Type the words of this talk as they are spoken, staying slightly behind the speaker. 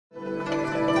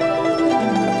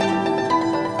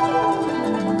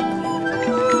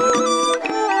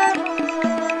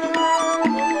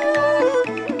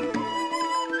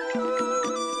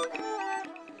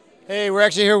we're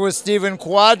actually here with Stephen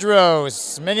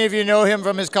Quadros. Many of you know him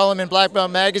from his column in Black Belt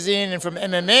Magazine and from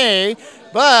MMA,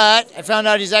 but I found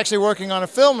out he's actually working on a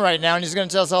film right now, and he's going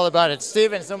to tell us all about it.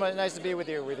 Stephen, so nice to be with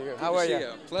you. How are you?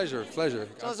 Pleasure, pleasure.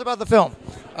 Tell us about the film.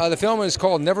 The film is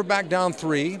called Never Back Down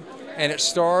 3, and it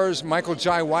stars Michael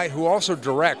Jai White, who also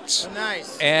directs. Oh,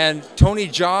 nice. And Tony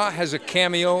Jaa has a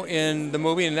cameo in the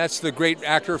movie, and that's the great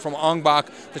actor from Ong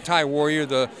Bak, the Thai warrior,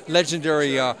 the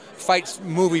legendary fight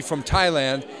movie from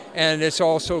Thailand. And it's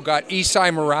also got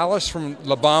Isai Morales from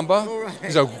La Bamba. Oh, right.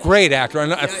 He's a great actor,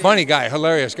 a funny guy,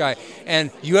 hilarious guy. And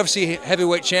UFC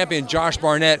heavyweight champion Josh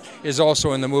Barnett is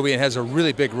also in the movie and has a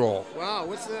really big role. Wow,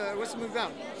 what's the movie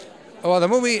about? Well, the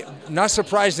movie, not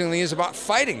surprisingly, is about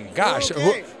fighting. Gosh,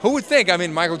 okay. who would think? I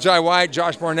mean, Michael Jai White,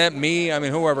 Josh Barnett, me, I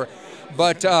mean, whoever.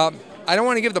 But I don't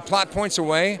want to give the plot points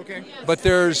away, but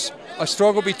there's a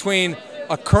struggle between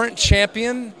a current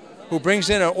champion who brings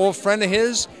in an old friend of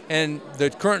his, and the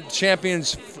current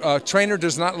champion's trainer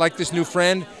does not like this new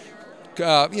friend.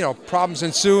 Problems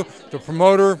ensue. The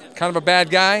promoter, kind of a bad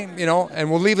guy,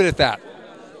 and we'll leave it at that.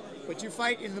 But you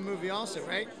fight in the movie also,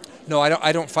 right? No,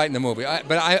 I don't fight in the movie.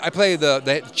 But I play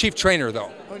the chief trainer,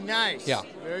 though. Oh, nice. Yeah.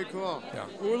 Very cool. Yeah.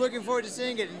 Well, we're looking forward to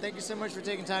seeing it, and thank you so much for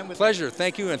taking time with me. Pleasure.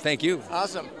 Thank you, and thank you.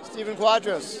 Awesome. Stephen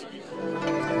Quadros.